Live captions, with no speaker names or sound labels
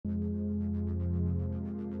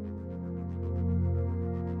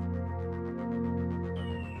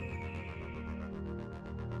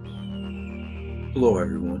Hello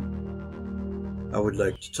everyone. I would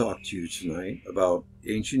like to talk to you tonight about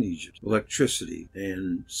ancient Egypt, electricity,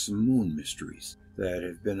 and some moon mysteries that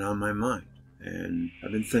have been on my mind, and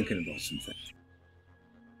I've been thinking about some things.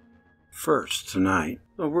 First, tonight,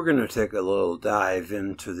 we're going to take a little dive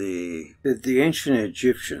into did the ancient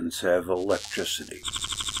Egyptians have electricity?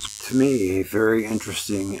 To me, a very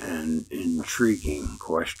interesting and intriguing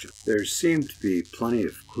question. There seem to be plenty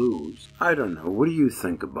of clues. I don't know, what do you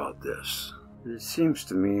think about this? It seems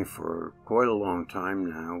to me for quite a long time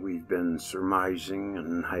now we've been surmising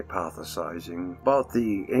and hypothesizing about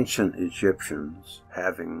the ancient Egyptians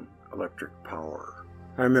having electric power.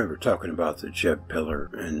 I remember talking about the Jeb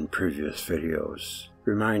pillar in previous videos,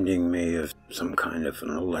 reminding me of some kind of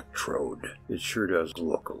an electrode. It sure does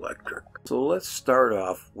look electric. So let's start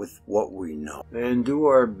off with what we know and do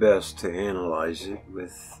our best to analyze it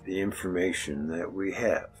with the information that we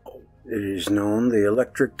have. It is known the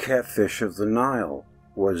electric catfish of the Nile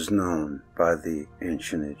was known by the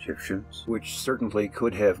ancient Egyptians, which certainly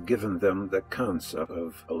could have given them the concept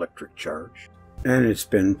of electric charge. And it's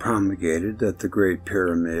been promulgated that the Great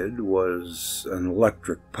Pyramid was an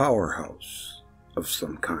electric powerhouse of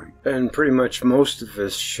some kind. And pretty much most of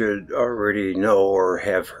us should already know or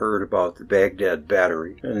have heard about the Baghdad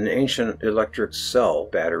battery, an ancient electric cell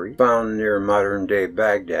battery found near modern-day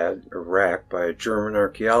Baghdad, Iraq, by a German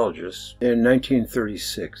archaeologist in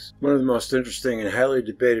 1936. One of the most interesting and highly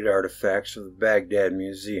debated artifacts of the Baghdad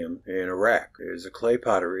Museum in Iraq is a clay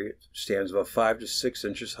pottery. It stands about 5 to 6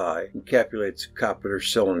 inches high, encapsulates a copper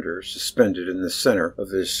cylinder. Suspended in the center of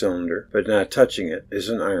this cylinder, but not touching it, is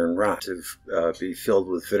an iron rod to be filled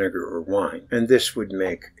with vinegar or wine, and this would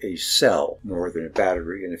make a cell more than a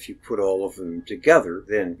battery, and if you put all of them together,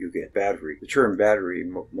 then you get battery. The term battery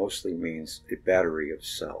mostly means a battery of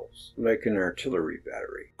cells, like an artillery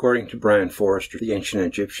battery. According to Brian Forrester, the ancient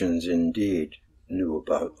Egyptians indeed knew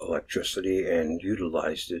about electricity and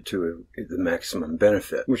utilized it to the maximum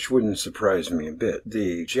benefit, which wouldn't surprise me a bit.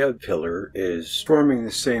 The Jeb pillar is performing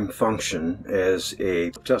the same function as a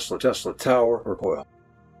Tesla tower or coil.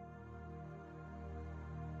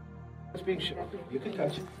 It's being shown. You can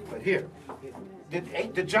touch it, but here,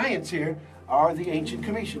 the giants here are the ancient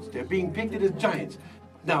Cometians. They're being pictured as giants.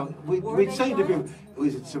 Now, we'd say to people,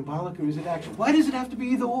 is it symbolic or is it actual? Why does it have to be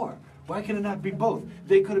either or? Why can it not be both?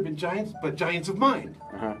 They could have been giants, but giants of mind.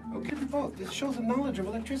 Okay, both. This shows a knowledge of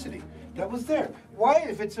electricity that was there. Why,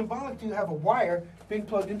 if it's symbolic, do you have a wire being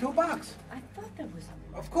plugged into a box? I thought there was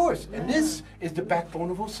a... Of course, and this is the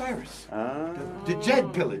backbone of Osiris. The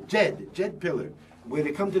Jed pillar, Jed pillar. Where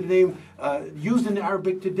they come to the name, used in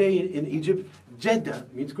Arabic today in Egypt, Jeddah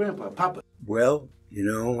means grandpa, papa. Well, you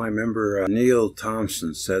know, I remember Neil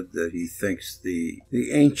Thompson said that he thinks the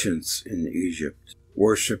ancients in Egypt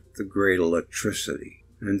worshipped the great electricity.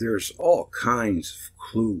 And there's all kinds of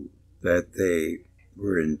clue that they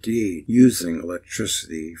were indeed using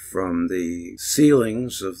electricity from the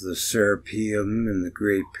ceilings of the Serapeum and the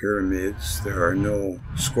Great Pyramids. There are no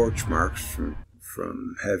scorch marks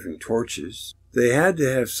from having torches. They had to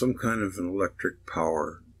have some kind of an electric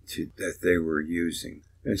power that they were using.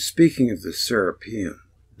 And speaking of the Serapeum,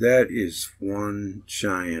 that is one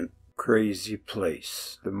giant crazy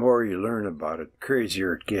place. The more you learn about it, the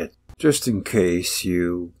crazier it gets. Just in case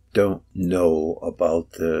you don't know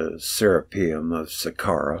about the Serapeum of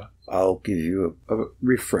Saqqara, I'll give you a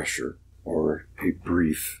refresher or a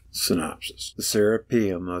brief synopsis. The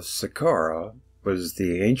Serapeum of Saqqara was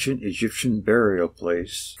the ancient Egyptian burial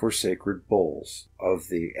place for sacred bulls of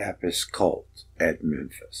the Apis cult at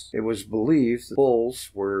Memphis. It was believed the bulls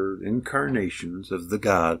were incarnations of the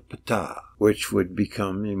god Ptah, which would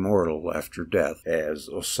become immortal after death as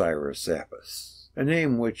Osiris Apis, a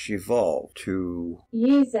name which evolved to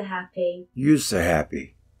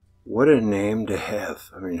Usahapi. What a name to have.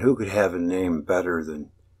 I mean, who could have a name better than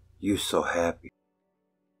Usahapi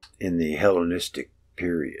in the Hellenistic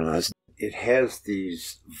period? It has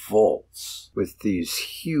these vaults with these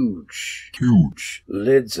huge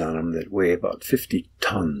lids on them that weigh about 50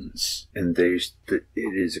 tons. And it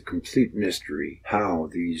is a complete mystery how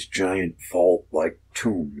these giant vault-like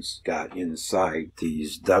tombs got inside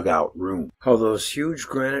these dugout rooms. How those huge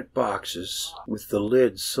granite boxes with the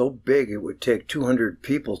lids so big it would take 200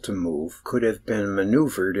 people to move could have been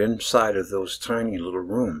maneuvered inside of those tiny little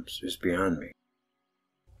rooms is beyond me.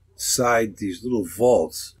 Inside these little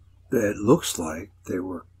vaults, that looks like they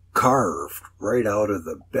were carved right out of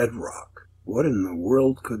the bedrock. What in the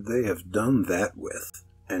world could they have done that with?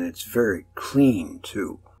 And it's very clean,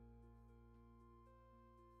 too.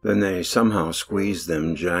 Then they somehow squeezed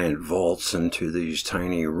them giant vaults into these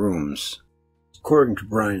tiny rooms. According to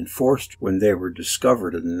Brian Forster, when they were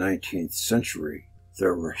discovered in the 19th century,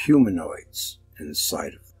 there were humanoids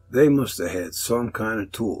inside of them. They must have had some kind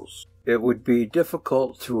of tools. It would be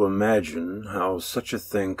difficult to imagine how such a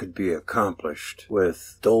thing could be accomplished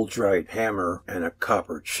with dull-dried hammer and a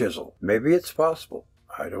copper chisel. Maybe it's possible.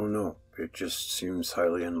 I don't know. It just seems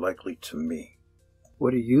highly unlikely to me.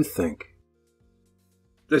 What do you think?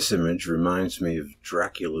 This image reminds me of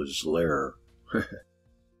Dracula's lair.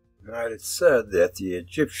 It's said that the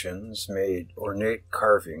Egyptians made ornate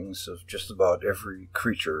carvings of just about every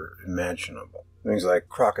creature imaginable. Things like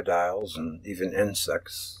crocodiles and even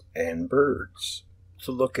insects and birds.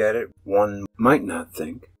 To look at it, one might not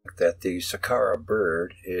think that the Saqqara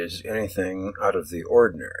bird is anything out of the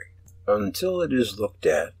ordinary, until it is looked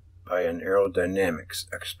at by an aerodynamics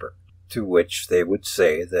expert, to which they would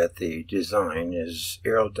say that the design is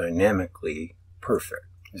aerodynamically perfect.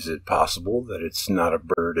 Is it possible that it's not a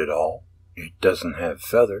bird at all? It doesn't have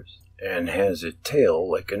feathers and has a tail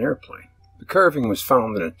like an airplane. The carving was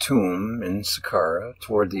found in a tomb in Saqqara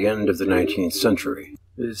toward the end of the 19th century.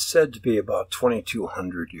 It is said to be about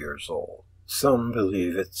 2,200 years old. Some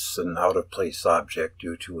believe it's an out-of-place object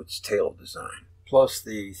due to its tail design. Plus,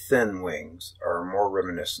 the thin wings are more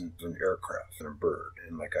reminiscent of an aircraft than a bird.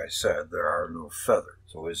 And like I said, there are no feathers.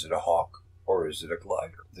 So is it a hawk or is it a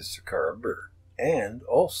glider? The Saqqara bird. And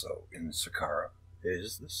also in Saqqara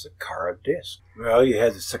is the Saqqara disc. Well, you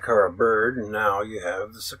had the Saqqara bird, and now you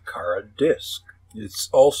have the Saqqara disc. It's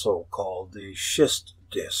also called the schist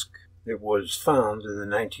disc. It was found in the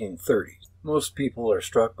 1930s. Most people are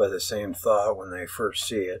struck by the same thought when they first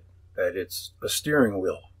see it, that it's a steering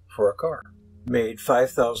wheel for a car, made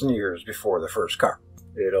 5,000 years before the first car.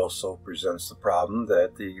 It also presents the problem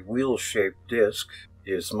that the wheel-shaped disc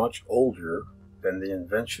is much older than the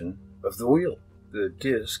invention of the wheel. The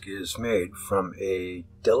disc is made from a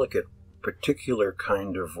delicate, particular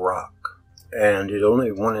kind of rock, and it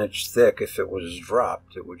only 1 inch thick. If it was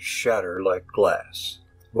dropped, it would shatter like glass.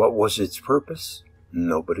 What was its purpose?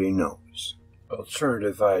 Nobody knows.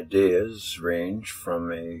 Alternative ideas range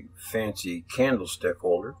from a fancy candlestick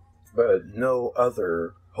holder, but no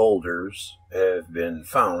other holders have been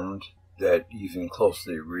found that even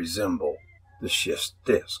closely resemble the schist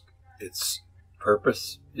disc. Its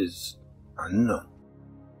purpose is unknown.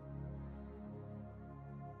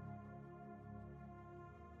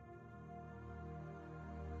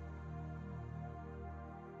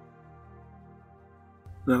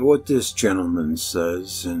 Now, what this gentleman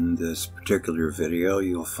says in this particular video,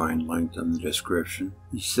 you'll find linked in the description.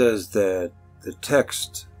 He says that the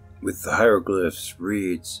text with the hieroglyphs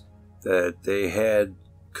reads that they had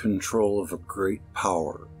control of a great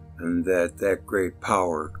power, and that that great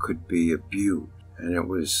power could be abused. And it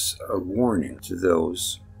was a warning to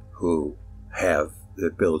those who have the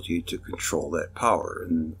ability to control that power.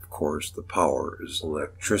 And of course, the power is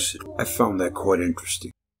electricity. I found that quite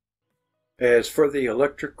interesting. As for the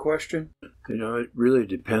electric question, it really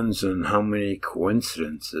depends on how many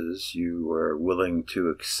coincidences you are willing to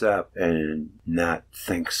accept and not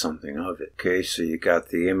think something of it. Okay, so you got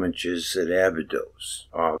the images at Abydos.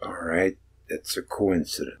 All right, that's a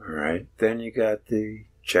coincidence. All right, then you got the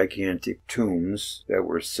gigantic tombs that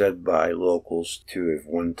were said by locals to have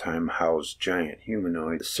one time housed giant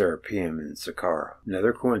humanoid Serapeum in Saqqara.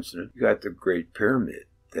 Another coincidence, you got the Great Pyramid,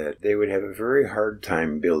 that they would have a very hard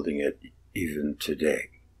time building it even today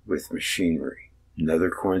with machinery. Another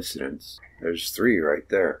coincidence, there's 3 right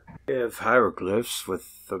there. You have hieroglyphs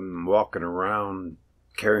with them walking around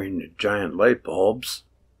carrying giant light bulbs.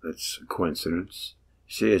 That's a coincidence.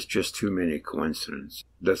 See, it's just too many coincidences.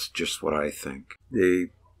 That's just what I think.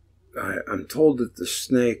 I'm told that the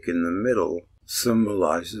snake in the middle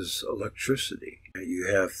symbolizes electricity. You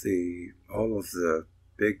have all of the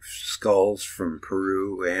big skulls from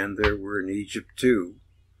Peru, and there were in Egypt too.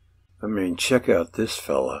 I mean, check out this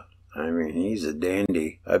fella. I mean, he's a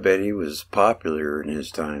dandy. I bet he was popular in his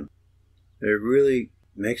time. It really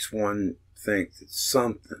makes one think that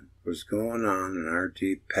something was going on in our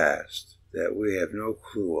deep past that we have no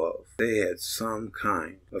clue of. They had some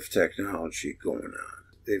kind of technology going on.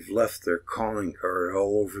 They've left their calling card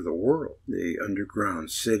all over the world. The underground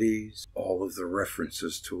cities, all of the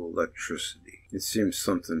references to electricity. It seems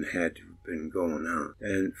something had to have been going on.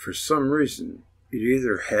 And for some reason, it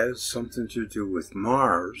either has something to do with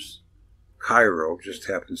Mars. Cairo just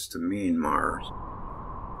happens to mean Mars.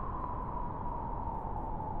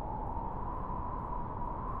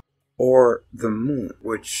 Or the moon,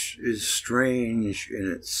 which is strange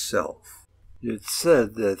in itself. It's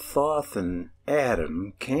said that Thoth and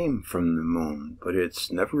Adam came from the moon, but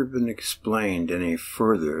it's never been explained any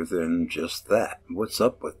further than just that. What's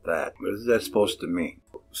up with that? What is that supposed to mean?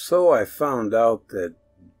 So I found out that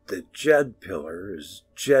the Jed pillar is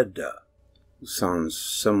Jeddah. Sounds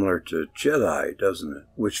similar to Jedi, doesn't it?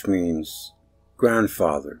 Which means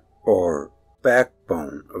grandfather, or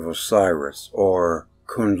backbone of Osiris, or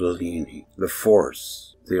Kundalini. The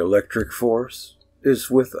force, the electric force,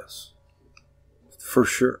 is with us. For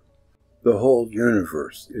sure. The whole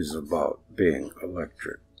universe is about being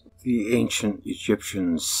electric. The ancient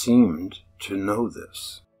Egyptians seemed to know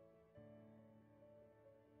this.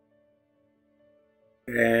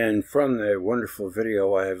 And from the wonderful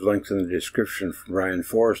video I have linked in the description from Ryan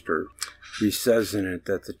Forrester, he says in it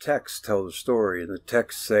that the texts tell the story, and the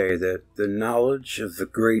texts say that the knowledge of the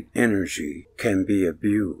great energy can be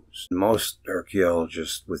abused. Most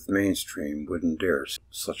archaeologists with mainstream wouldn't dare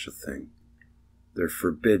such a thing. They're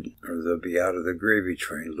forbidden, or they'll be out of the gravy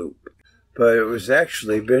train loop. But it was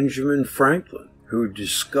actually Benjamin Franklin who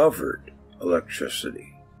discovered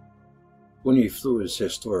electricity. When he flew his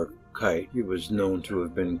historic kite, he was known to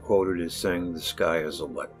have been quoted as saying, "The sky is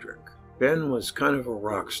electric." Ben was kind of a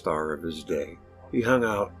rock star of his day. He hung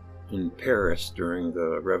out in Paris during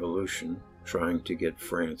the Revolution, trying to get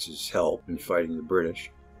France's help in fighting the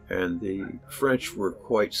British, and the French were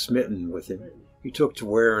quite smitten with him. He took to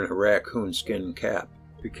wearing a raccoon skin cap.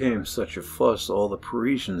 It became such a fuss, all the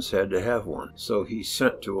Parisians had to have one. So he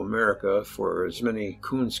sent to America for as many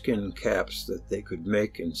coonskin caps that they could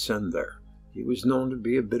make and send there. He was known to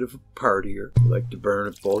be a bit of a partier, liked to burn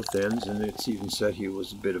at both ends, and it's even said he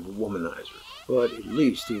was a bit of a womanizer. But at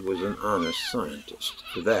least he was an honest scientist.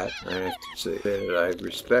 For that, I have to say that I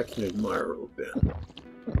respect and admire old Ben.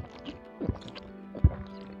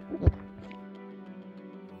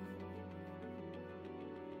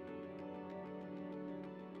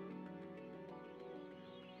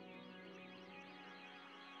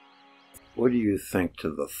 What do you think to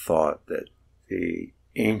the thought that the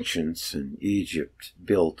ancients in Egypt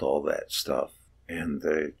built all that stuff, and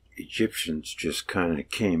the Egyptians just kind of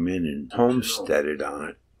came in and homesteaded on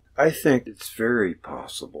it? I think it's very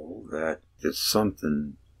possible that it's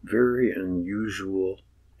something very unusual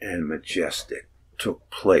and majestic took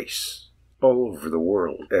place all over the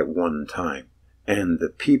world at one time, and the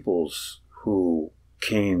peoples who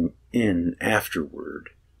came in afterward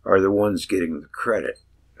are the ones getting the credit.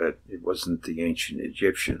 But it wasn't the ancient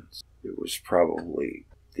Egyptians. It was probably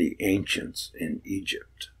the ancients in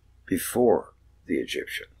Egypt before the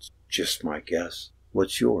Egyptians. Just my guess.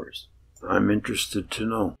 What's yours? I'm interested to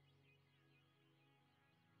know.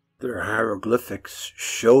 Their hieroglyphics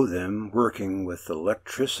show them working with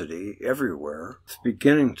electricity everywhere. It's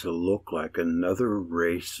beginning to look like another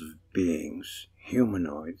race of beings,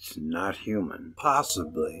 humanoids, not human,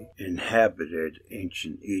 possibly inhabited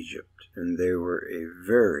ancient Egypt. And they were a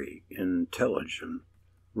very intelligent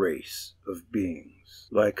race of beings.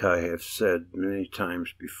 Like I have said many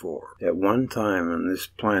times before, at one time on this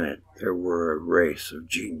planet there were a race of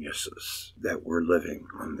geniuses that were living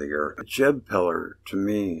on the earth. The Jed pillar, to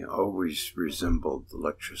me, always resembled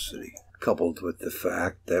electricity, coupled with the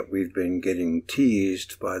fact that we've been getting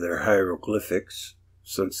teased by their hieroglyphics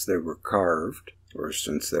since they were carved, or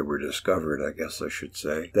since they were discovered, I guess I should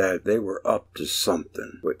say, that they were up to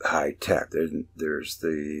something with high tech. There's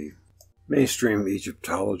the mainstream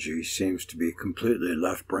Egyptology seems to be completely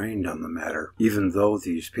left-brained on the matter, even though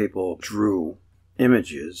these people drew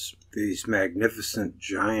images, these magnificent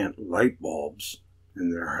giant light bulbs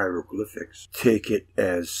in their hieroglyphics, take it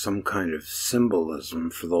as some kind of symbolism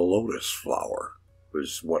for the lotus flower,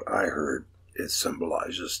 was what I heard it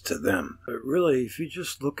symbolizes to them. But really, if you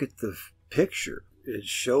just look at the picture, it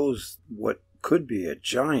shows what could be a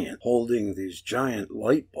giant holding these giant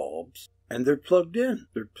light bulbs, and they're plugged in.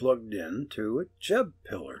 They're plugged into a Jed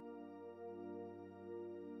pillar.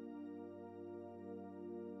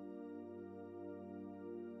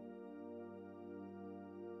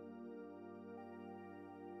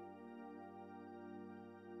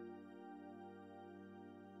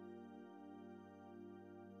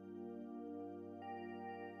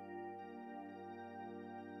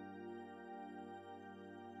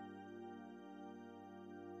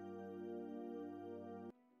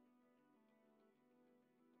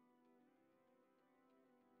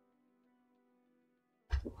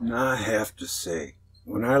 Now I have to say,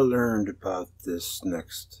 when I learned about this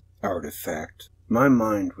next artifact, my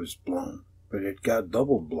mind was blown, but it got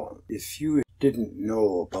double blown. If you didn't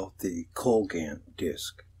know about the Colgant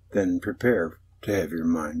disc, then prepare to have your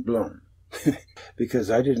mind blown. Because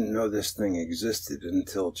I didn't know this thing existed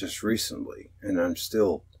until just recently, and I'm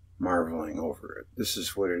still marveling over it. This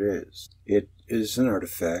is what it is. It is an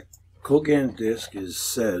artifact. Colgant disk is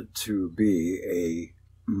said to be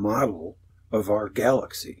a model of our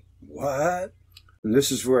galaxy. What? And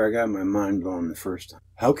this is where I got my mind blown the first time.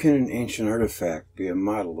 How can an ancient artifact be a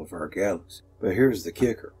model of our galaxy? But here's the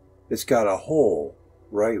kicker. It's got a hole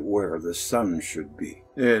right where the sun should be.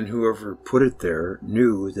 And whoever put it there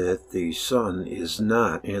knew that the sun is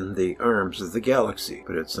not in the arms of the galaxy,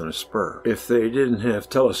 but it's on a spur. If they didn't have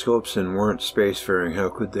telescopes and weren't spacefaring, how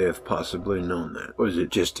could they have possibly known that? Was it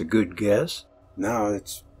just a good guess? Now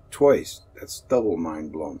it's twice. That's double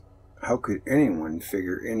mind blown. How could anyone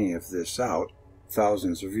figure any of this out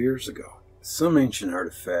thousands of years ago? Some ancient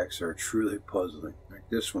artifacts are truly puzzling. Like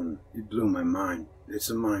this one, it blew my mind. It's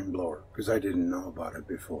a mind blower, because I didn't know about it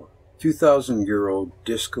before. 2,000-year-old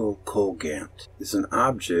Disco Colgant is an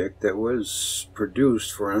object that was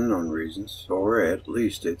produced for unknown reasons, or at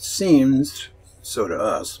least it seems so to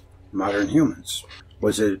us, modern humans.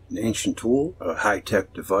 Was it an ancient tool, a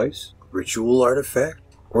high-tech device, ritual artifact?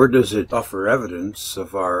 Or does it offer evidence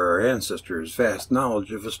of our ancestors' vast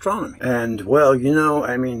knowledge of astronomy? And, well,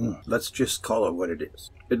 let's just call it what it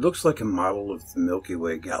is. It looks like a model of the Milky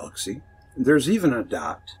Way galaxy. There's even a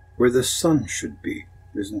dot where the sun should be.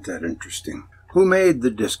 Isn't that interesting? Who made the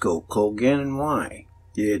Disco Colgant and why?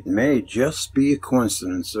 It may just be a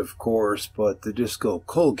coincidence, of course, but the Disco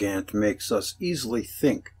Colgant makes us easily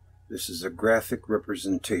think this is a graphic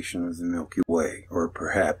representation of the Milky Way, or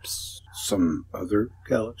perhaps some other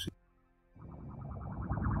galaxy.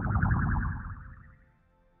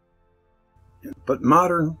 But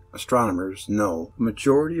modern astronomers know the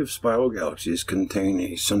majority of spiral galaxies contain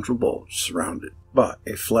a central bulge surrounded by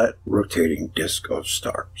a flat rotating disk of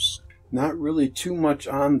stars. Not really too much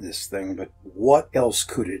on this thing, but what else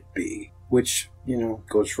could it be? Which,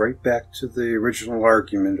 goes right back to the original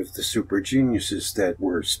argument of the super geniuses that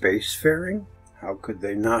were spacefaring. How could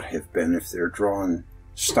they not have been if they're drawing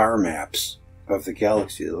star maps of the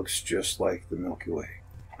galaxy that looks just like the Milky Way?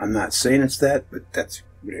 I'm not saying it's that, but that's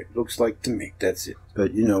what it looks like to me. That's it.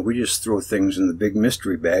 But, we just throw things in the big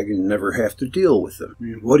mystery bag and never have to deal with them.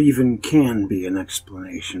 What even can be an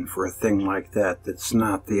explanation for a thing like that that's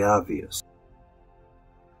not the obvious?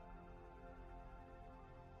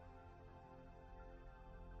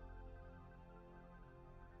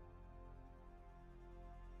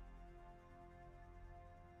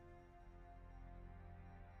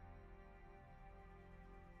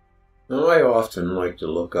 Now, I often like to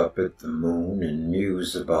look up at the moon and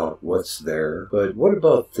muse about what's there, but what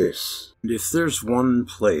about this? If there's one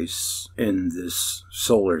place in this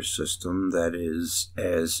solar system that is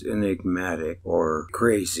as enigmatic or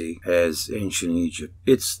crazy as ancient Egypt,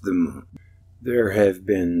 it's the moon. There have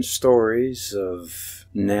been stories of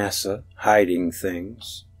NASA hiding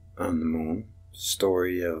things on the moon.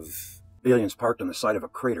 Story of aliens parked on the side of a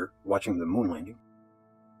crater watching the moon landing.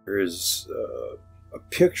 There is a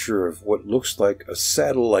picture of what looks like a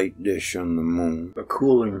satellite dish on the moon, a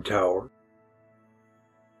cooling tower,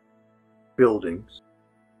 buildings.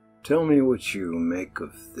 Tell me what you make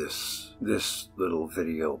of this little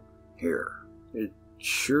video here. It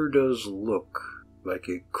sure does look like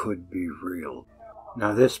it could be real.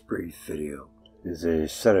 Now this brief video is a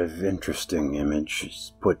set of interesting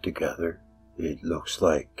images put together. It looks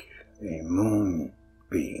like a moon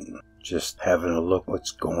being just having a look what's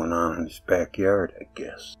going on in his backyard, I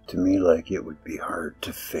guess. To me, like, it would be hard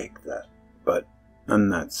to fake that. But I'm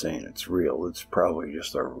not saying it's real. It's probably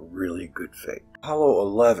just a really good fake. Apollo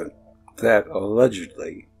 11, that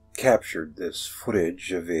allegedly captured this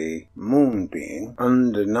footage of a moon being,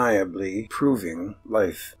 undeniably proving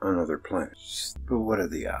life on other planets. But what are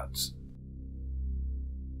the odds?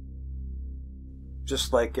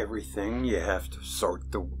 Just like everything, you have to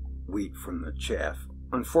sort the wheat from the chaff.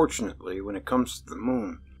 Unfortunately, when it comes to the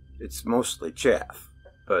moon, it's mostly chaff.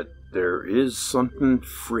 But there is something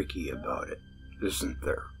freaky about it, isn't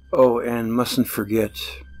there? Oh, and mustn't forget,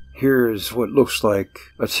 here's what looks like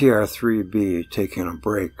a TR-3B taking a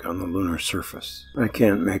break on the lunar surface. I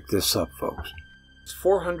can't make this up, folks. It's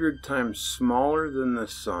 400 times smaller than the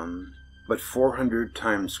sun, but 400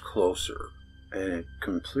 times closer. And it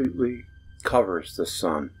completely covers the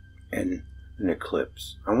sun in an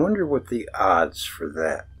eclipse. I wonder what the odds for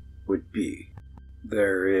that would be.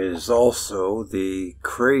 There is also the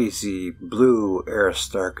crazy blue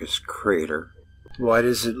Aristarchus crater. Why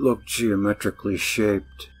does it look geometrically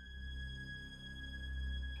shaped?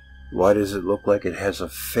 Why does it look like it has a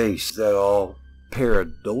face? Is that all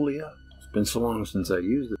pareidolia? It's been so long since I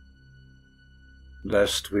used it.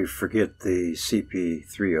 Lest we forget the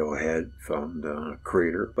CP-30 head found on a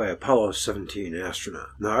crater by Apollo 17 astronaut.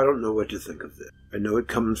 Now, I don't know what to think of this. I know it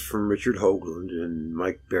comes from Richard Hoagland and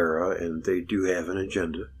Mike Barra, and they do have an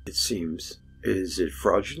agenda, it seems. Is it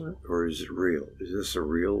fraudulent or is it real? Is this a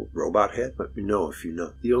real robot head? Let me know if you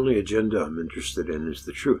know. The only agenda I'm interested in is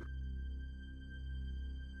the truth.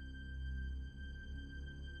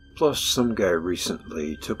 Plus, some guy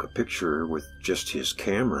recently took a picture with just his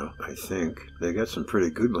camera, I think. They got some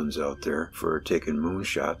pretty good ones out there for taking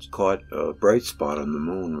moonshots. Caught a bright spot on the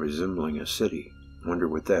moon resembling a city. Wonder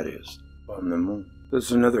what that is. On the moon.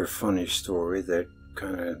 There's another funny story that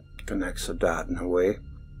kind of connects a dot in a way.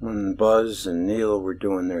 When Buzz and Neil were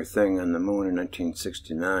doing their thing on the moon in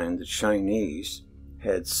 1969, the Chinese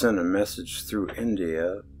had sent a message through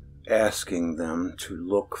India asking them to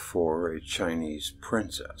look for a Chinese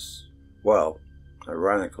princess. Well,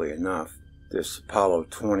 ironically enough, this Apollo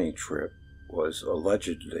 20 trip was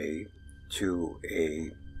allegedly to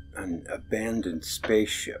an abandoned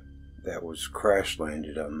spaceship that was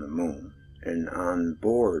crash-landed on the moon. And on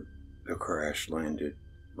board the crash-landed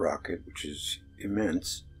rocket, which is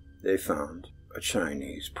immense, they found a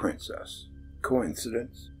Chinese princess.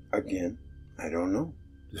 Coincidence? Again, I don't know.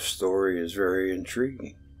 The story is very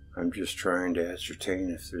intriguing. I'm just trying to ascertain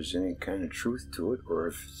if there's any kind of truth to it or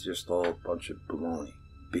if it's just all a bunch of baloney.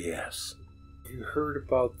 BS. You heard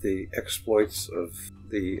about the exploits of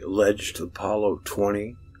the alleged Apollo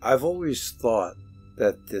 20? I've always thought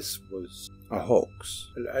that this was a hoax.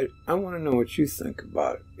 I want to know what you think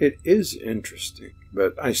about it. It is interesting,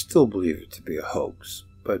 but I still believe it to be a hoax.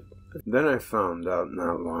 But then I found out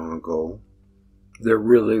not long ago there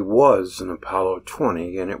really was an Apollo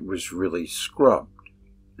 20 and it was really scrubbed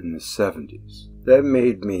in the 70s. That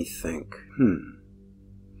made me think,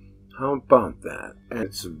 how about that? And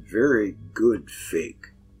it's a very good fake,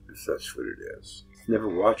 if that's what it is. Never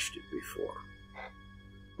watched it before.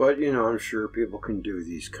 But, you know, I'm sure people can do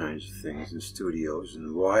these kinds of things in studios,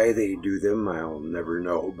 and why they do them, I'll never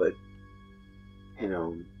know, but, you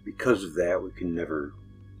know, because of that, we can never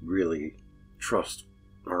really trust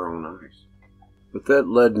our own eyes. But that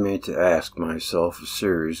led me to ask myself a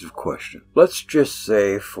series of questions. Let's just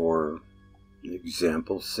say, for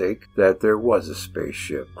example's sake, that there was a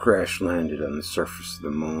spaceship crash-landed on the surface of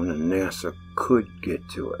the moon and NASA could get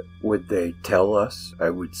to it. Would they tell us? I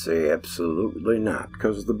would say absolutely not,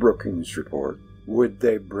 because of the Brookings report. Would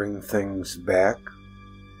they bring things back?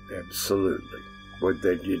 Absolutely. Would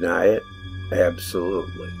they deny it?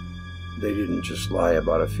 Absolutely. They didn't just lie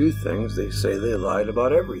about a few things, they say they lied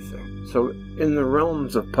about everything. So in the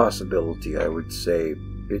realms of possibility, I would say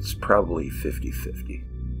it's probably 50-50.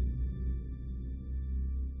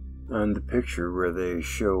 On the picture where they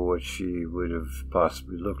show what she would have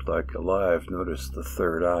possibly looked like alive, notice the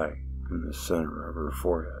third eye in the center of her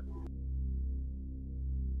forehead.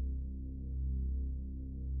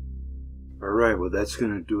 Alright, well that's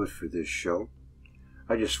going to do it for this show.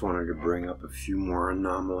 I just wanted to bring up a few more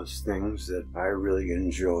anomalous things that I really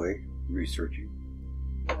enjoy researching,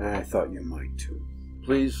 and I thought you might too.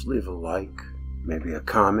 Please leave a like, maybe a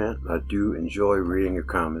comment. I do enjoy reading your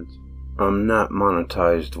comments. I'm not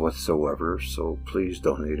monetized whatsoever, so please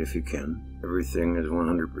donate if you can. Everything is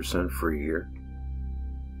 100% free here,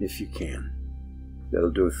 if you can.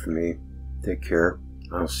 That'll do it for me. Take care.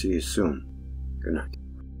 I'll see you soon. Good night.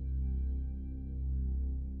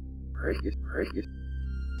 Break it.